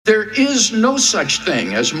There is no such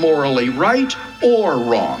thing as morally right or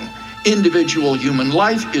wrong. Individual human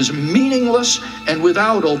life is meaningless and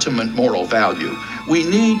without ultimate moral value. We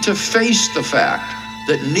need to face the fact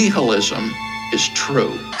that nihilism is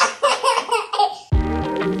true.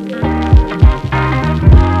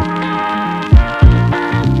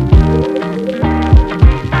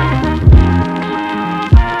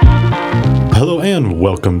 Hello and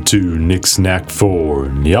welcome to Nick's Knack for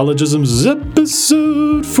Neologisms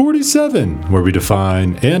episode 47, where we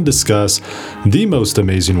define and discuss the most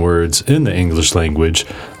amazing words in the English language.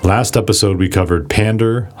 Last episode we covered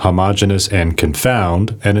pander, homogeneous, and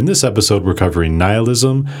confound, and in this episode we're covering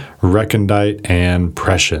nihilism, recondite, and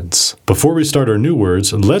prescience. Before we start our new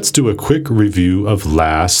words, let's do a quick review of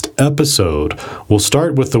last episode. We'll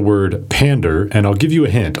start with the word pander, and I'll give you a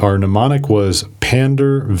hint. Our mnemonic was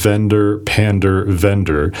pander, vendor,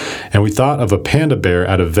 vendor, and we thought of a panda bear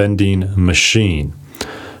at a vending machine.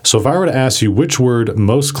 So if I were to ask you which word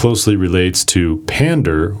most closely relates to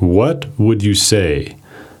pander, what would you say?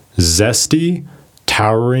 Zesty,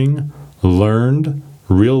 towering, learned,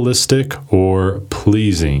 realistic, or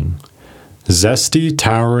pleasing? Zesty,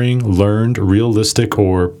 towering, learned, realistic,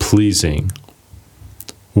 or pleasing?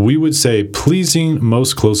 We would say pleasing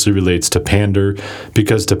most closely relates to pander,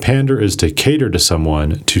 because to pander is to cater to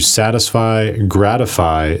someone, to satisfy,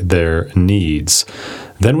 gratify their needs.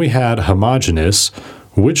 Then we had homogeneous.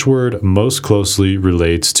 Which word most closely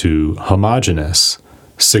relates to homogeneous?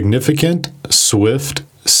 Significant, swift,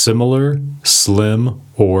 similar, slim,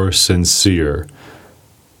 or sincere?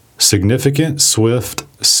 Significant, swift,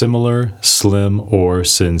 similar, slim, or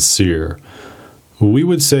sincere? We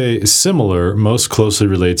would say similar most closely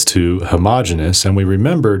relates to homogeneous, and we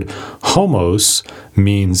remembered homos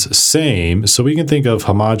means same, so we can think of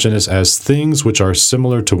homogeneous as things which are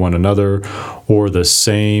similar to one another or the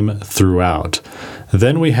same throughout.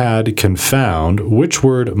 Then we had confound. Which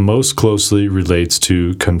word most closely relates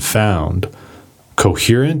to confound?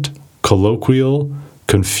 Coherent, colloquial,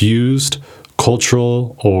 confused,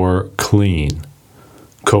 cultural, or clean?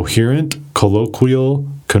 Coherent, colloquial,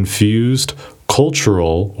 confused,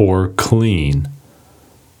 cultural, or clean?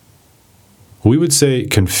 We would say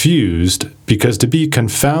confused, because to be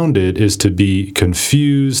confounded is to be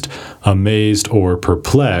confused, amazed, or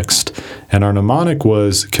perplexed, and our mnemonic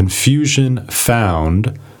was confusion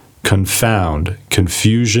found, confound,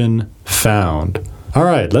 confusion found. All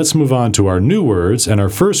right, let's move on to our new words, and our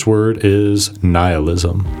first word is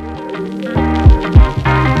nihilism.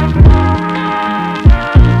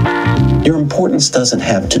 Your importance doesn't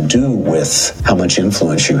have to do with how much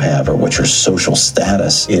influence you have or what your social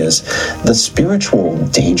status is. The spiritual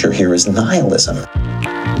danger here is nihilism.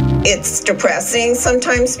 It's depressing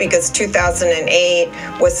sometimes because 2008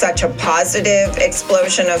 was such a positive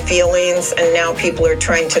explosion of feelings, and now people are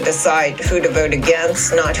trying to decide who to vote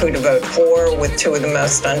against, not who to vote for, with two of the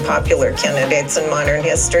most unpopular candidates in modern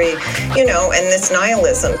history, and this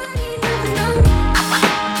nihilism.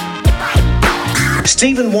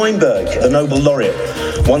 Steven Weinberg, the Nobel laureate,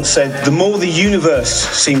 once said, "The more the universe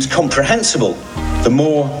seems comprehensible, the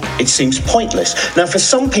more it seems pointless." Now, for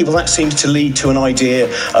some people, that seems to lead to an idea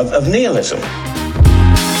of nihilism.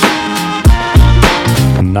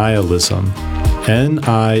 Nihilism.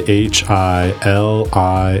 N-I-H-I-L-I-S-M.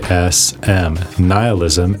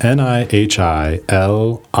 Nihilism. N-I-H-I-L-I-S-M.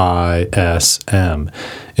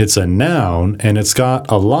 It's a noun, and it's got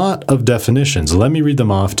a lot of definitions. Let me read them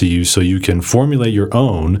off to you so you can formulate your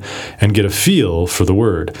own and get a feel for the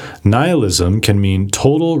word. Nihilism can mean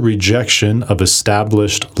total rejection of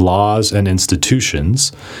established laws and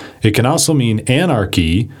institutions. It can also mean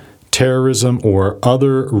anarchy, terrorism, or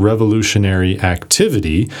other revolutionary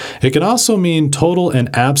activity. It can also mean total and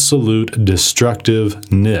absolute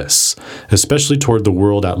destructiveness, especially toward the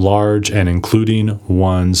world at large and including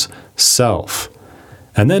one's self.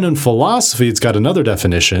 And then in philosophy, it's got another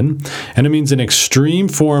definition, and it means an extreme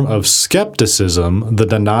form of skepticism, the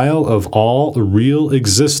denial of all real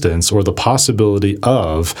existence or the possibility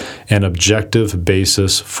of an objective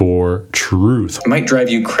basis for truth. It might drive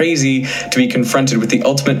you crazy to be confronted with the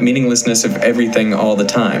ultimate meaninglessness of everything all the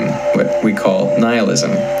time, what we call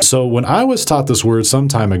nihilism. So when I was taught this word some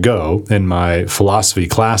time ago in my philosophy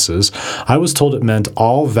classes, I was told it meant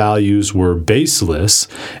all values were baseless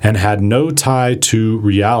and had no tie to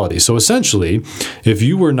reality. So essentially, if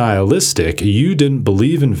you were nihilistic, you didn't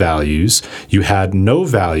believe in values, you had no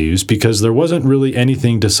values because there wasn't really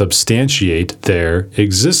anything to substantiate their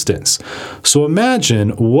existence. So imagine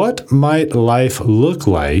what might life look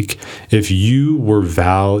like if you were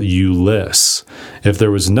valueless, if there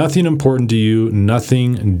was nothing important to you,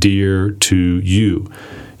 nothing dear to you.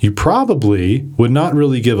 you probably would not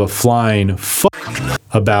really give a flying fuck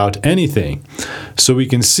about anything. So we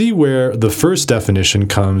can see where the first definition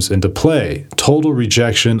comes into play: total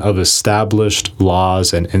rejection of established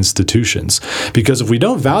laws and institutions. Because if we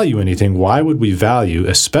don't value anything, why would we value,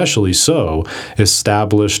 especially so,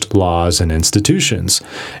 established laws and institutions?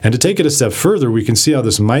 And to take it a step further, we can see how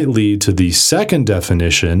this might lead to the second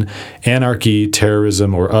definition: anarchy,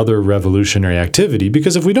 terrorism, or other revolutionary activity.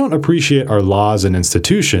 Because if we don't appreciate our laws and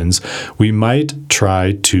institutions, we might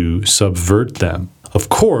try to subvert them. Of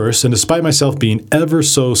course, and despite myself being ever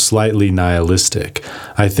so slightly nihilistic,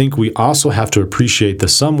 I think we also have to appreciate the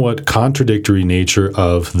somewhat contradictory nature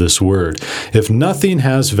of this word. If nothing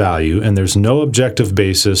has value and there's no objective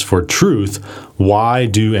basis for truth, why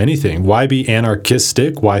do anything? Why be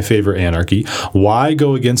anarchistic? Why favor anarchy? Why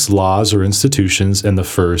go against laws or institutions in the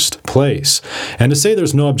first place? And to say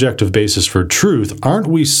there's no objective basis for truth, aren't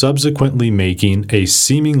we subsequently making a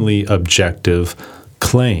seemingly objective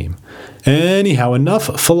claim? Anyhow,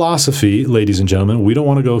 enough philosophy, ladies and gentlemen. We don't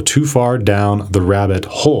want to go too far down the rabbit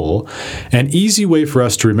hole. An easy way for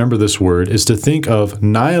us to remember this word is to think of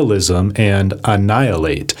nihilism and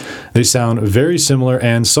annihilate. They sound very similar,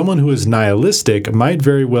 and someone who is nihilistic might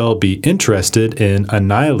very well be interested in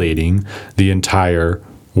annihilating the entire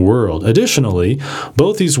world. Additionally,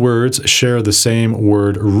 both these words share the same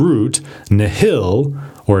word root, nihil,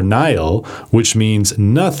 or nihil, which means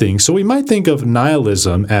nothing. So we might think of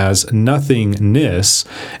nihilism as nothingness,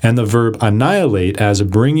 and the verb annihilate as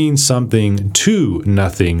bringing something to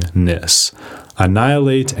nothingness.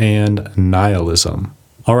 Annihilate and nihilism.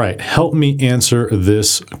 All right, help me answer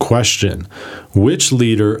this question. Which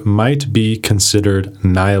leader might be considered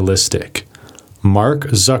nihilistic? Mark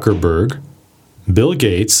Zuckerberg, Bill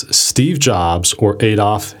Gates, Steve Jobs, or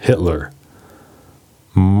Adolf Hitler?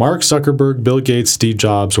 Mark Zuckerberg, Bill Gates, Steve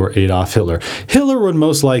Jobs, or Adolf Hitler. Hitler would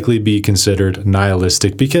most likely be considered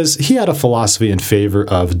nihilistic because he had a philosophy in favor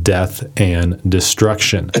of death and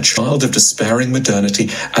destruction. A child of despairing modernity,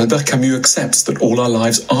 Albert Camus accepts that all our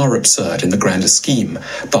lives are absurd in the grander scheme.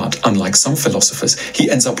 But, unlike some philosophers,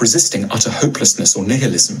 he ends up resisting utter hopelessness or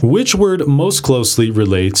nihilism. Which word most closely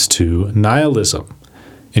relates to nihilism?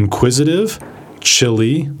 Inquisitive,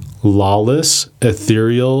 chilly, lawless,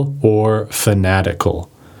 ethereal, or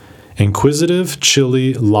fanatical? Inquisitive,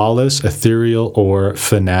 chilly, lawless, ethereal, or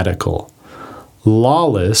fanatical?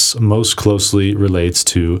 Lawless most closely relates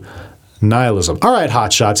to nihilism. All right,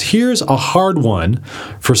 hotshots, here's a hard one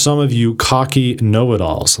for some of you cocky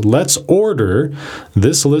know-it-alls. Let's order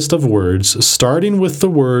this list of words, starting with the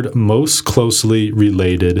word most closely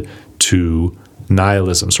related to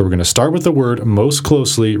nihilism. So we're going to start with the word most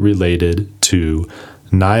closely related to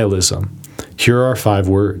nihilism. Here are 5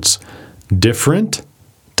 words: different,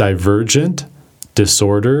 divergent,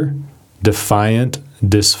 disorder, defiant,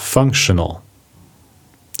 dysfunctional.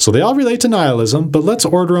 So they all relate to nihilism, but let's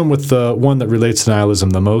order them with the one that relates to nihilism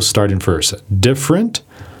the most, starting first. Different,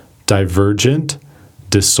 divergent,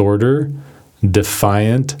 disorder,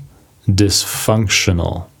 defiant,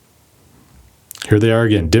 dysfunctional. Here they are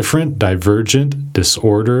again: different, divergent,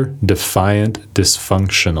 disorder, defiant,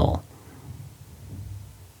 dysfunctional.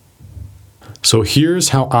 So here's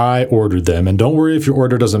how I ordered them, and don't worry if your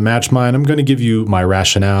order doesn't match mine. I'm going to give you my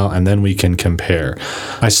rationale, and then we can compare.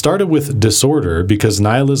 I started with disorder because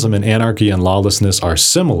nihilism and anarchy and lawlessness are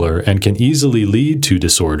similar and can easily lead to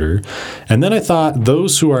disorder. And then I thought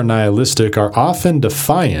those who are nihilistic are often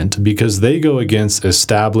defiant because they go against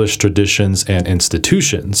established traditions and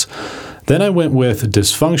institutions. Then I went with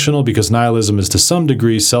dysfunctional because nihilism is to some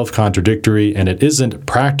degree self-contradictory and it isn't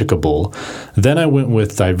practicable. Then I went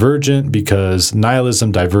with divergent because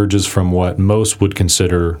nihilism diverges from what most would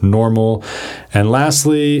consider normal. And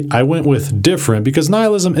lastly, I went with different because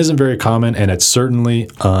nihilism isn't very common and it's certainly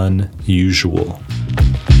unusual.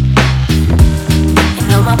 You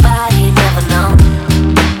know my body never known.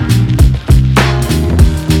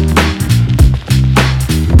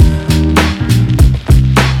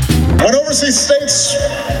 When overseas states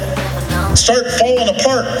start falling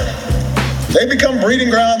apart, they become breeding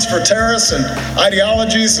grounds for terrorists and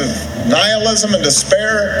ideologies of nihilism and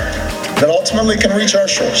despair that ultimately can reach our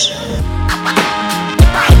shores.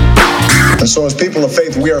 And so as people of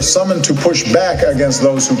faith, we are summoned to push back against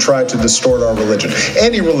those who try to distort our religion,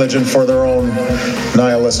 any religion, for their own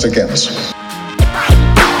nihilistic ends.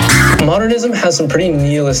 Modernism has some pretty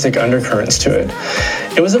nihilistic undercurrents to it.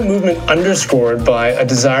 It was a movement underscored by a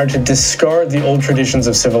desire to discard the old traditions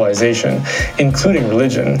of civilization, including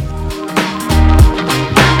religion.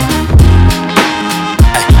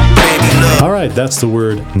 Baby, look. All right, that's the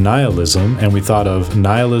word nihilism, and we thought of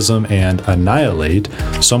nihilism and annihilate.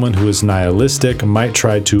 Someone who is nihilistic might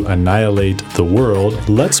try to annihilate the world.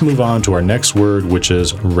 Let's move on to our next word, which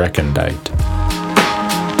is recondite.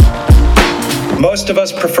 Most of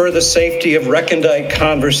us prefer the safety of recondite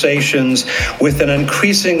conversations with an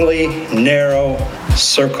increasingly narrow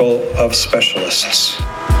circle of specialists.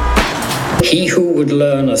 He who would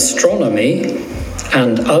learn astronomy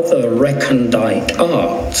and other recondite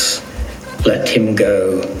arts, let him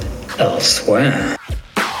go elsewhere.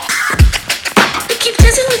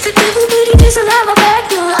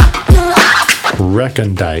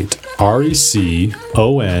 Recondite, R-E-C-O-N-D-I-T-E,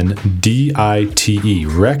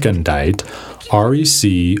 recondite,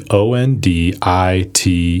 R-E-C-O-N-D-I-T-E.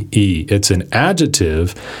 It's an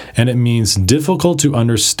adjective, and it means difficult to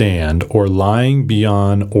understand or lying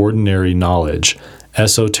beyond ordinary knowledge.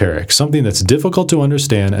 Esoteric, something that's difficult to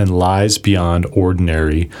understand and lies beyond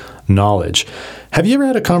ordinary knowledge. Have you ever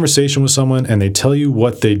had a conversation with someone and they tell you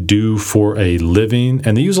what they do for a living,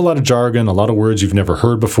 and they use a lot of jargon, a lot of words you've never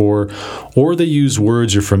heard before, or they use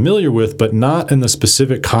words you're familiar with but not in the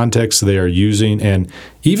specific context they are using, and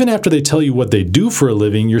even after they tell you what they do for a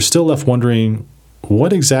living, you're still left wondering,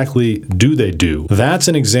 what exactly do they do? That's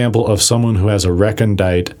an example of someone who has a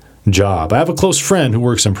recondite job. I have a close friend who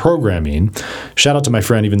works in programming. Shout out to my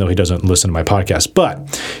friend, even though he doesn't listen to my podcast,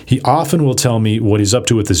 but he often will tell me what he's up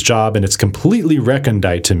to with his job, and it's completely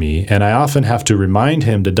recondite to me, and I often have to remind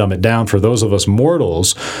him to dumb it down for those of us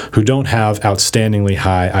mortals who don't have outstandingly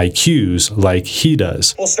high IQs like he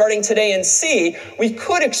does. Well, starting today in C, we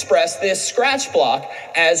could express this scratch block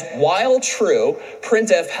as while true,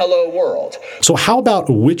 printf hello world. So how about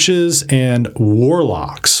witches and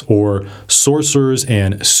warlocks, or sorcerers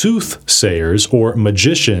and soothsayers, or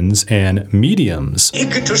magicians and mediums,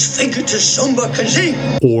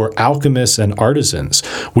 or alchemists and artisans?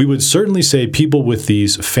 We would certainly say people with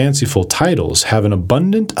these fanciful titles have an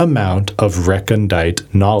abundant amount of recondite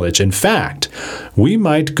knowledge. In fact, we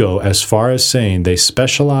might go as far as saying they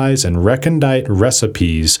specialize in recondite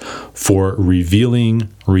recipes for revealing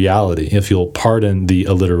reality, if you'll pardon the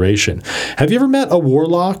alliteration. Have you ever met a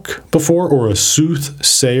warlock before, or a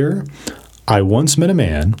soothsayer? I once met a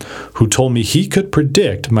man who told me he could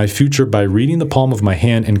predict my future by reading the palm of my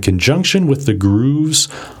hand in conjunction with the grooves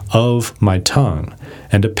of my tongue.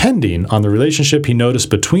 And depending on the relationship he noticed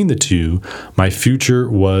between the two, my future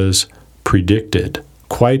was predicted.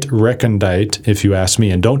 Quite recondite, if you ask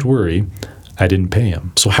me, and don't worry, I didn't pay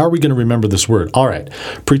him. So how are we going to remember this word? All right,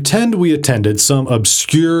 pretend we attended some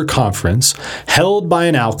obscure conference held by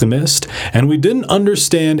an alchemist, and we didn't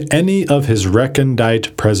understand any of his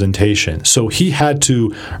recondite presentation. So he had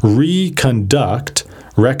to reconduct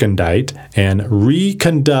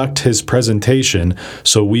his presentation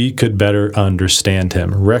so we could better understand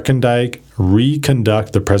him.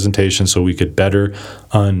 Reconduct the presentation so we could better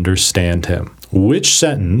understand him. Which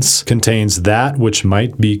sentence contains that which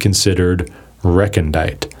might be considered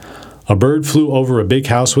recondite? A bird flew over a big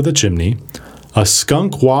house with a chimney. A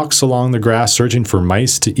skunk walks along the grass searching for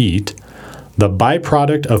mice to eat. The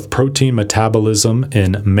byproduct of protein metabolism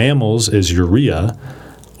in mammals is urea.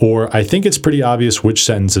 Or I think it's pretty obvious which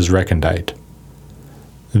sentence is recondite.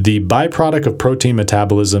 The byproduct of protein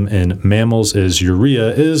metabolism in mammals is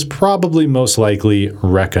urea is probably most likely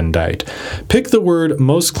recondite. Pick the word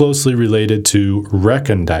most closely related to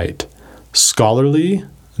recondite: scholarly,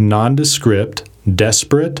 nondescript,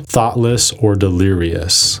 desperate, thoughtless, or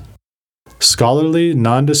delirious. Scholarly,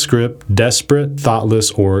 nondescript, desperate,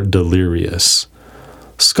 thoughtless, or delirious.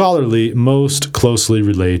 Scholarly most closely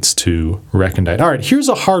relates to recondite. All right, here's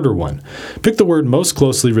a harder one. Pick the word most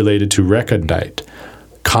closely related to recondite: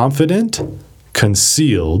 confident,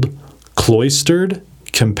 concealed, cloistered,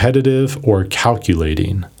 competitive, or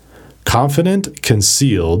calculating. Confident,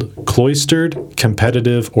 concealed, cloistered,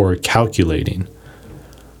 competitive, or calculating.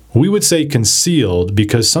 We would say concealed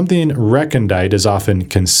because something recondite is often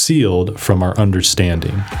concealed from our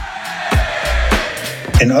understanding.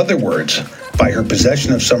 In other words, by her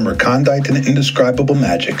possession of some recondite and indescribable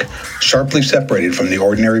magic, sharply separated from the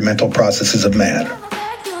ordinary mental processes of man.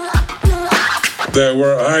 There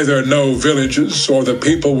were either no villages, or the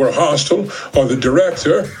people were hostile, or the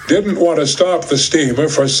director didn't want to stop the steamer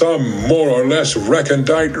for some more or less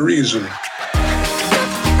recondite reason.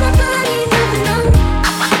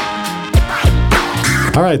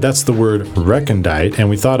 All right, that's the word recondite, and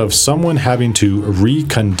we thought of someone having to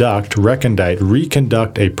reconduct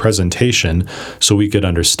a presentation so we could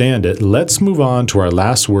understand it. Let's move on to our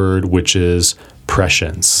last word, which is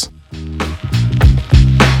prescience.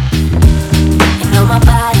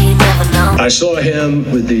 I saw him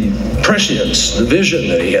with the prescience, the vision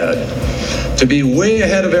that he had to be way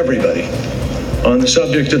ahead of everybody on the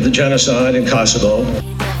subject of the genocide in Kosovo.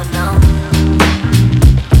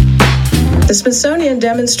 The Smithsonian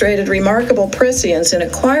demonstrated remarkable prescience in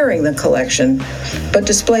acquiring the collection, but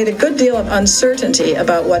displayed a good deal of uncertainty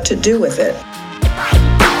about what to do with it.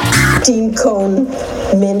 Dean Cohn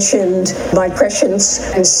mentioned my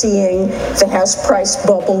prescience in seeing the house price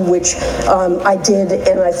bubble, which I did,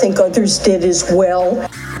 and I think others did as well.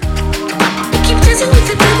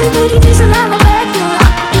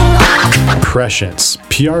 Prescience,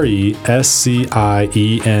 P-R-E-S-C-I-E-N-C-E.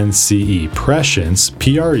 Prescience,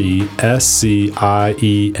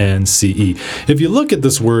 P-R-E-S-C-I-E-N-C-E. If you look at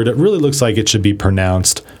this word, it really looks like it should be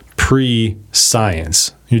pronounced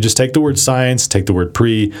pre-science. You just take the word science, take the word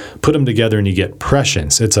pre, put them together, and you get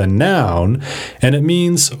prescience. It's a noun, and it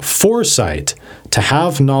means foresight, to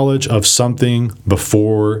have knowledge of something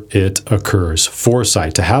before it occurs.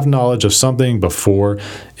 Foresight, to have knowledge of something before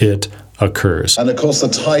it occurs. And of course the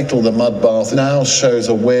title, The Mud Bath, now shows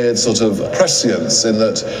a weird sort of prescience in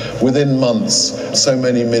that within months so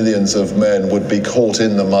many millions of men would be caught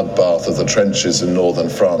in the mud bath of the trenches in northern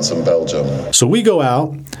France and Belgium. So we go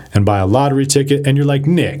out and buy a lottery ticket and you're like,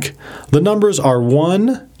 Nick, the numbers are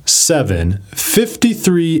 1, 7,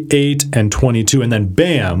 53, 8, and 22, and then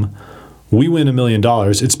bam, we win $1 million.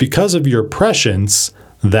 It's because of your prescience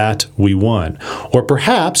that we won. Or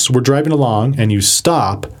perhaps we're driving along and you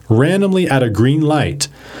stop randomly at a green light,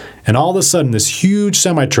 and all of a sudden this huge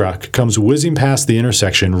semi-truck comes whizzing past the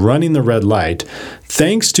intersection running the red light.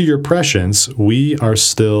 Thanks to your prescience, we are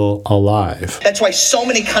still alive. That's why so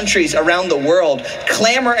many countries around the world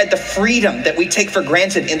clamor at the freedom that we take for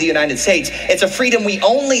granted in the United States. It's a freedom we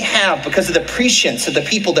only have because of the prescience of the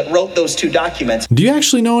people that wrote those two documents. Do you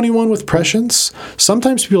actually know anyone with prescience?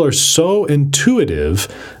 Sometimes people are so intuitive,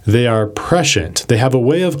 they are prescient. They have a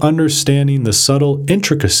way of understanding the subtle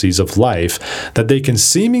intricacies of life that they can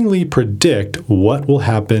seemingly predict what will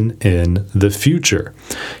happen in the future.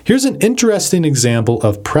 Here's an interesting example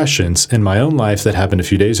of prescience in my own life that happened a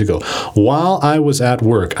few days ago. While I was at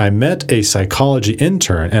work, I met a psychology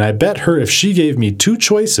intern, and I bet her if she gave me two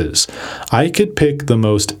choices, I could pick the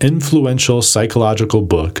most influential psychological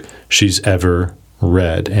book she's ever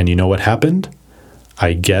read. And you know what happened?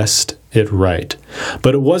 I guessed it right.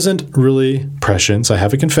 But it wasn't really prescience. I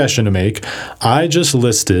have a confession to make. I just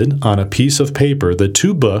listed on a piece of paper the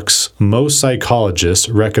two books most psychologists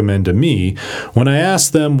recommend to me when I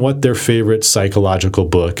ask them what their favorite psychological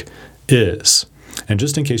book is. And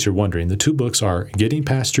just in case you're wondering, the two books are Getting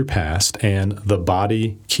Past Your Past and The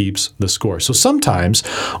Body Keeps the Score. So sometimes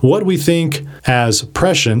what we think as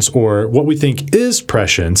prescience, or what we think is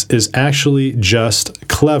prescience, is actually just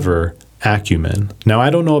clever acumen. Now,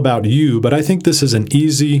 I don't know about you, but I think this is an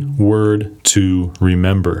easy word to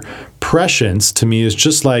remember. Prescience to me is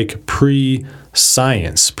just like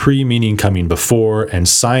pre-science, pre meaning coming before, and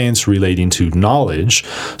science relating to knowledge.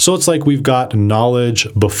 So it's like we've got knowledge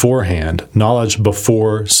beforehand, knowledge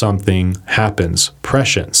before something happens.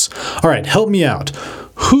 Prescience. All right, help me out.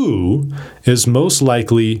 Who is most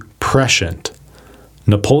likely prescient?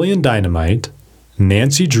 Napoleon Dynamite,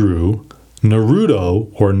 Nancy Drew,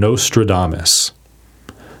 Naruto, or Nostradamus?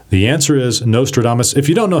 The answer is Nostradamus. If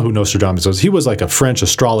you don't know who Nostradamus was, he was like a French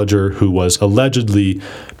astrologer who was allegedly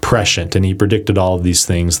prescient, and he predicted all of these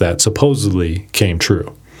things that supposedly came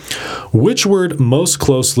true. Which word most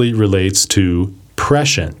closely relates to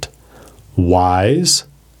prescient? Wise,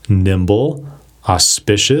 nimble,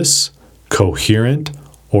 auspicious, coherent,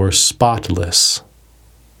 or spotless?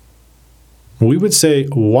 We would say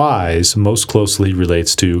wise most closely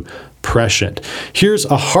relates to prescient. Here's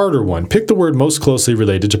a harder one. Pick the word most closely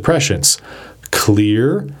related to prescience.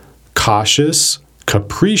 Clear, cautious,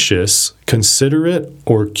 capricious, considerate,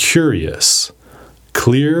 or curious.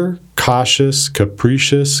 Clear, cautious,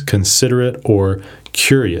 capricious, considerate, or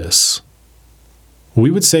curious. We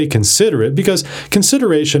would say considerate because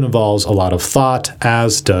consideration involves a lot of thought,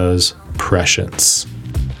 as does prescience.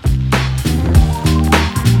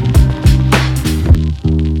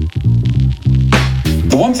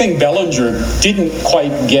 The one thing Bellinger didn't quite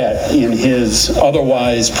get in his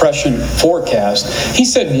otherwise prescient forecast, he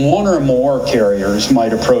said one or more carriers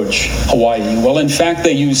might approach Hawaii. Well, in fact,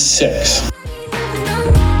 they used 6.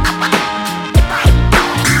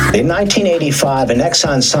 In 1985, an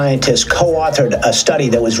Exxon scientist co-authored a study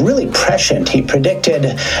that was really prescient. He predicted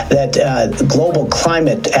that global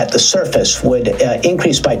climate at the surface would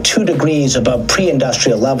increase by 2 degrees above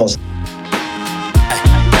pre-industrial levels.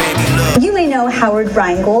 You may know Howard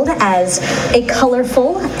Rheingold as a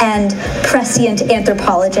colorful and prescient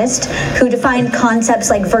anthropologist who defined concepts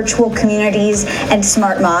like virtual communities and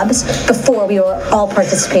smart mobs before we were all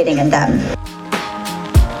participating in them.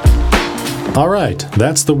 All right,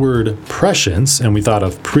 that's the word prescience, and we thought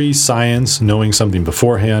of pre-science, knowing something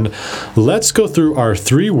beforehand. Let's go through our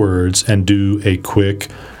 3 words and do a quick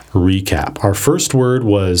recap. Our first word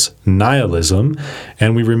was nihilism,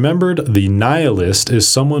 and we remembered the nihilist is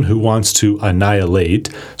someone who wants to annihilate,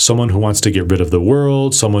 someone who wants to get rid of the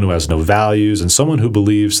world, someone who has no values, and someone who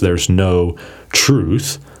believes there's no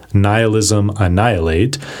truth. Nihilism,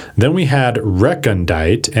 annihilate. Then we had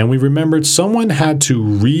recondite, and we remembered someone had to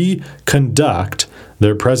reconduct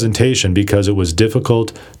their presentation because it was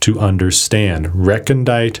difficult to understand.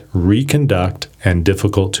 Recondite, reconduct, and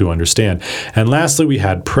difficult to understand. And lastly, we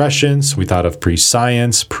had prescience. We thought of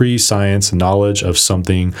pre-science, knowledge of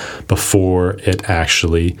something before it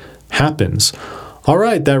actually happens. All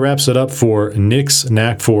right, that wraps it up for Nick's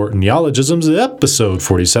Knack for Neologisms, episode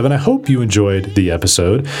 47. I hope you enjoyed the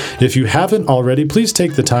episode. If you haven't already, please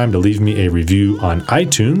take the time to leave me a review on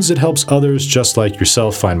iTunes. It helps others just like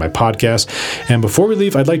yourself find my podcast. And before we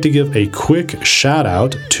leave, I'd like to give a quick shout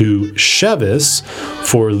out to Shevis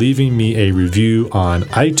for leaving me a review on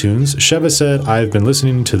iTunes. Shevis said, "I've been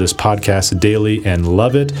listening to this podcast daily and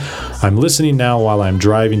love it. I'm listening now while I'm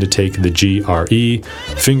driving to take the GRE.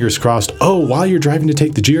 Fingers crossed." Oh, while you're driving to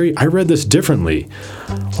take the GRE? I read this differently.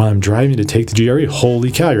 While I'm driving to take the GRE,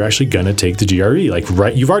 holy cow, you're actually going to take the GRE.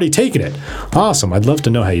 Right, you've already taken it. Awesome. I'd love to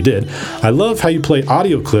know how you did. I love how you play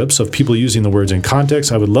audio clips of people using the words in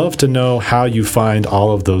context. I would love to know how you find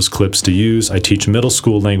all of those clips to use. I teach middle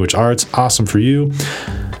school language arts. Awesome for you.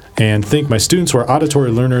 And think my students who are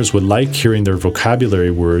auditory learners would like hearing their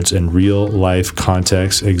vocabulary words in real life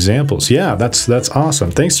context examples. Yeah, that's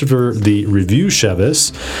awesome. Thanks for the review,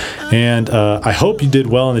 Shevis. And I hope you did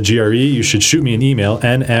well in the GRE. You should shoot me an email,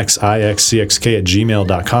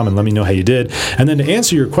 nxixcx@gmail.com, and let me know how you did. And then to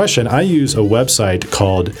answer your question, I use a website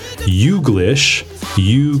called Youglish.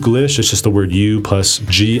 Youglish, it's just the word U plus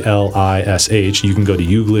Glish. You can go to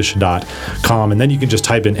youglish.com, and then you can just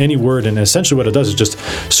type in any word, and essentially what it does is just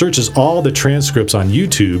searches all the transcripts on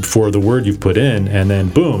YouTube for the word you've put in, and then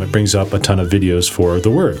boom, it brings up a ton of videos for the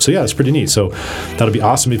word. So yeah, it's pretty neat. So that'll be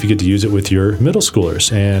awesome if you get to use it with your middle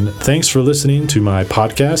schoolers. And thanks for listening to my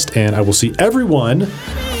podcast, and I will see everyone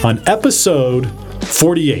on episode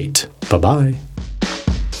 48. Bye-bye.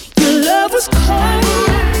 Your love was cold.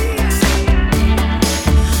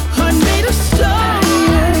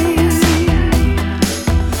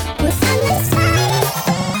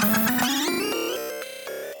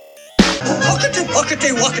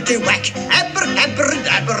 Walkity, walkity, whack.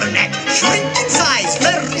 Abracadabra, nat. Shrink in size,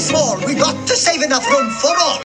 very small. We got to save enough room for all.